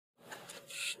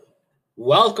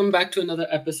Welcome back to another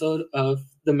episode of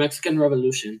the Mexican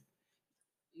Revolution.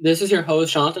 This is your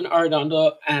host, Jonathan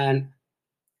Arredondo, and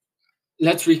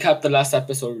let's recap the last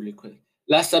episode really quick.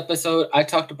 Last episode, I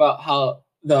talked about how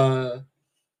the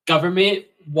government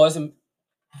wasn't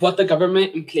what the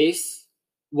government in place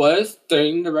was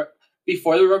during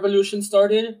before the revolution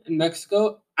started in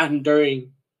Mexico and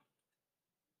during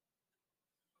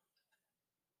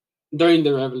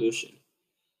the revolution.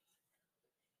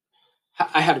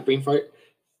 I had a brain fart,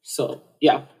 so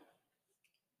yeah.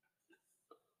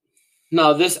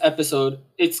 Now this episode,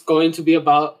 it's going to be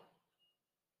about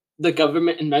the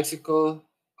government in Mexico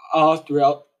all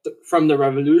throughout from the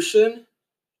revolution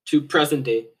to present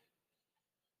day.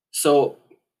 So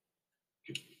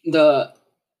the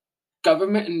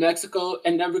government in Mexico,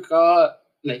 it never got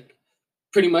like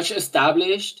pretty much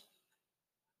established.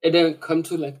 It didn't come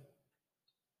to like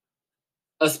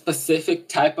a specific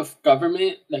type of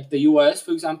government like the US, for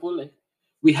example. Like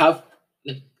we have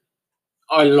like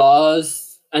our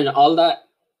laws and all that,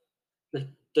 like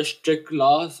the strict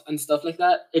laws and stuff like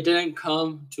that. It didn't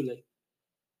come to like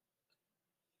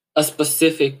a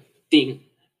specific thing.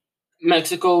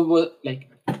 Mexico was like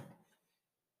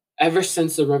ever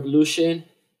since the revolution,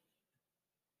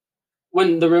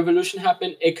 when the revolution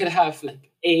happened, it could have like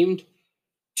aimed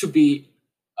to be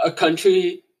a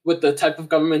country with the type of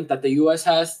government that the US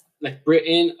has, like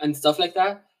Britain and stuff like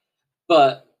that.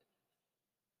 But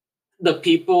the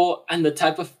people and the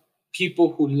type of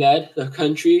people who led the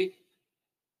country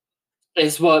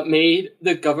is what made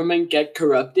the government get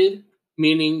corrupted,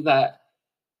 meaning that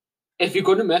if you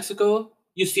go to Mexico,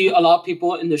 you see a lot of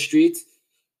people in the streets,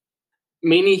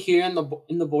 mainly here in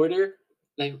the border,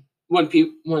 like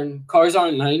when cars are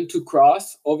in line to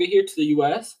cross over here to the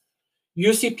US,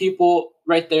 you see people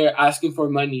right there asking for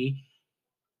money,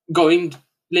 going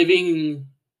living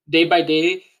day by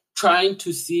day, trying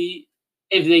to see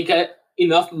if they get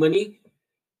enough money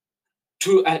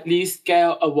to at least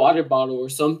get a water bottle or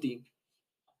something.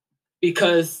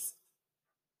 Because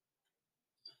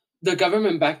the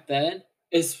government back then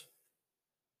is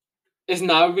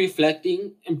now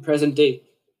reflecting in present day.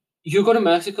 You go to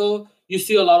Mexico, you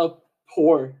see a lot of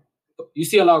you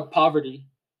see a lot of poverty,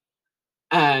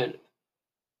 and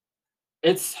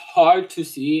it's hard to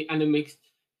see, and it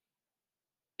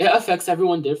affects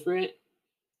everyone different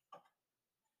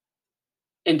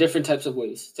in different types of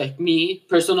ways. Like me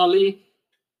personally,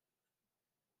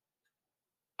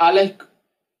 I like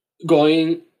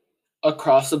going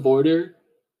across the border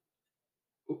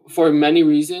for many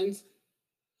reasons,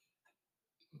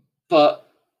 but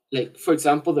like for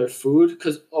example, their food,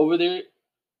 because over there,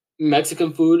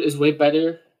 Mexican food is way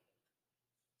better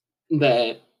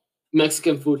than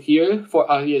Mexican food here for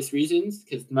obvious reasons,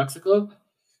 because Mexico.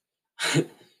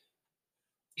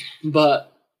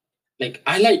 But like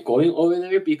I like going over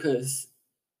there because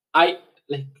I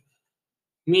like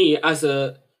me as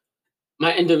a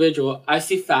my individual, I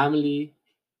see family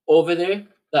over there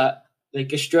that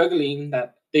like is struggling,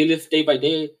 that they live day by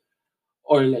day,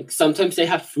 or like sometimes they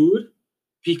have food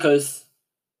because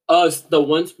us, the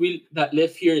ones we that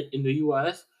live here in the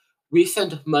US, we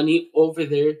send money over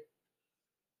there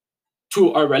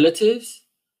to our relatives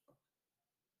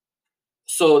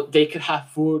so they could have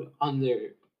food on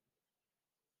their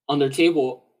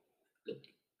table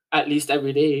at least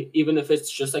every day, even if it's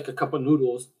just like a cup of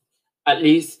noodles. At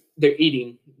least they're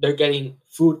eating, they're getting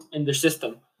food in their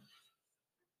system.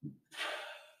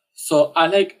 So I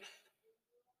like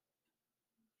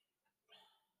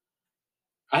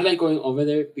going over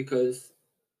there because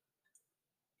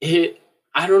it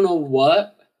I don't know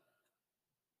what.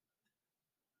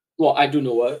 Well, I do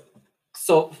know what.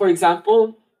 So for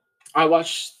example, I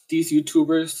watch these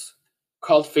YouTubers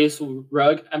called Face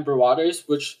Rug and Waters,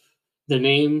 which the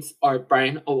names are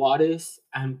Brian Awadis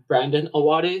and Brandon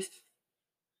Awadis.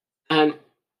 And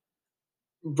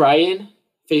Brian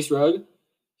Face Rug,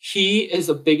 he is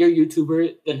a bigger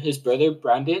YouTuber than his brother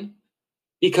Brandon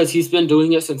because he's been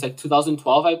doing it since like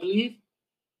 2012, I believe.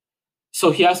 So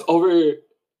he has over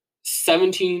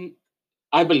 17,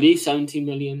 I believe 17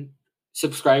 million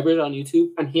subscribers on YouTube,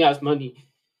 and he has money.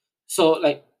 So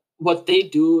like what they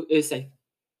do is like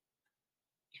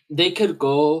they could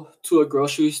go to a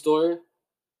grocery store,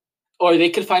 or they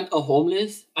could find a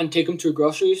homeless and take them to a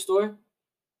grocery store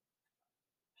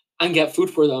and get food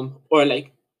for them, or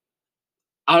like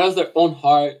out of their own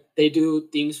heart they do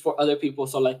things for other people.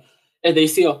 So like if they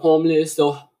see a homeless,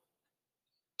 they'll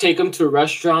take them to a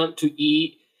restaurant to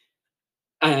eat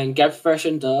and get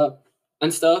freshened up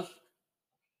and stuff.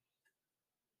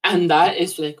 And that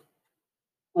is like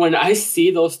when I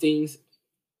see those things,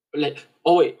 like,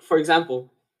 oh wait, for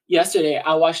example, yesterday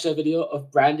I watched a video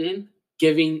of Brandon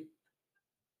giving,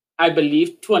 I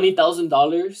believe,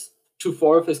 $20,000 to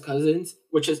four of his cousins,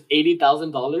 which is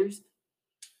 $80,000.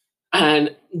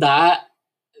 And that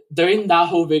during that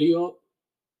whole video,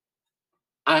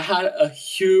 I had a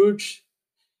huge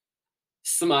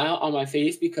smile on my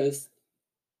face because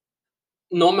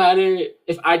no matter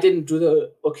if I didn't do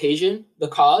the occasion, the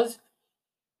cause,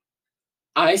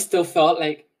 I still felt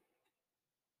like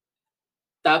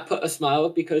that put a smile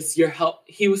because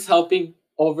he was helping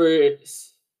over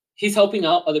he's helping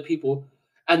out other people,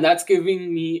 and that's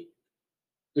giving me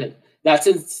like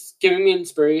giving me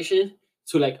inspiration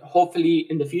to like hopefully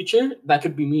in the future that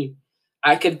could be me.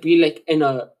 I could be like in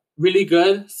a really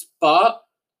good spot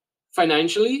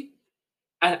financially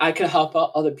and I could help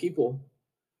out other people.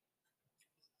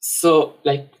 So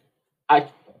like I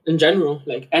in general,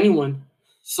 like anyone.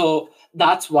 So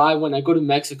that's why when I go to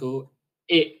Mexico,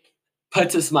 it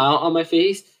puts a smile on my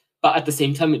face, but at the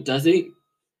same time it doesn't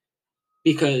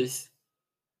because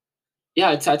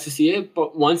yeah, it's sad to see it.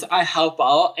 But once I help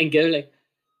out and give like,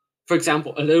 for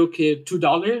example, a little kid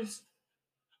 $2,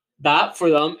 that for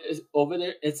them is over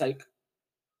there, it's like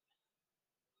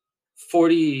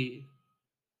 40,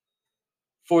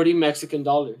 40 Mexican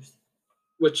dollars,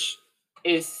 which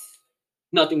is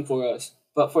nothing for us.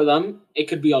 But for them, it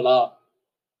could be a lot.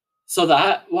 So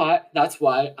that's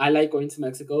why I like going to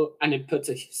Mexico and it puts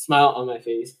a smile on my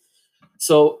face.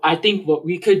 So I think what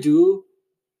we could do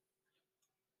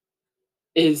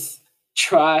is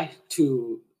try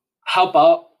to help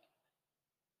out,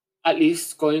 at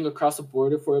least going across the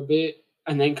border for a bit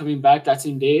and then coming back that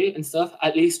same day and stuff.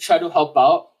 At least try to help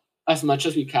out as much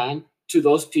as we can to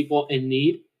those people in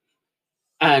need.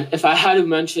 And if I had to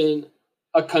mention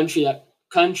a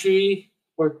country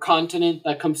or continent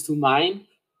that comes to mind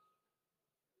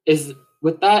is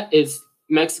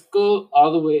Mexico,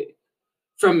 all the way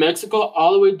from Mexico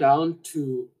all the way down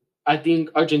to I think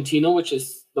Argentina, which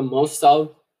is the most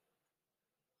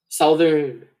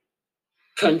southern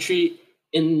country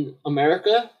in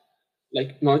America,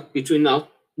 like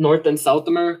North and South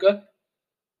America,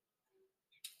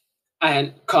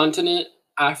 and continent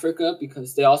Africa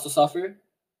because they also suffer.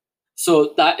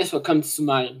 So that is what comes to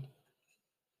mind.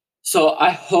 So I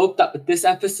hope that with this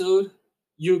episode,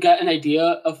 you get an idea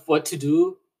of what to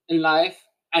do in life.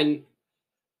 And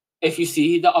if you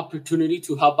see the opportunity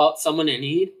to help out someone in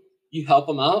need, you help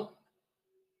them out.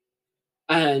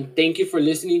 And thank you for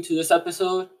listening to this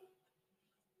episode.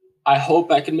 I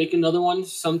hope I can make another one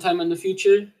sometime in the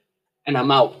future. And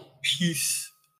I'm out. Peace.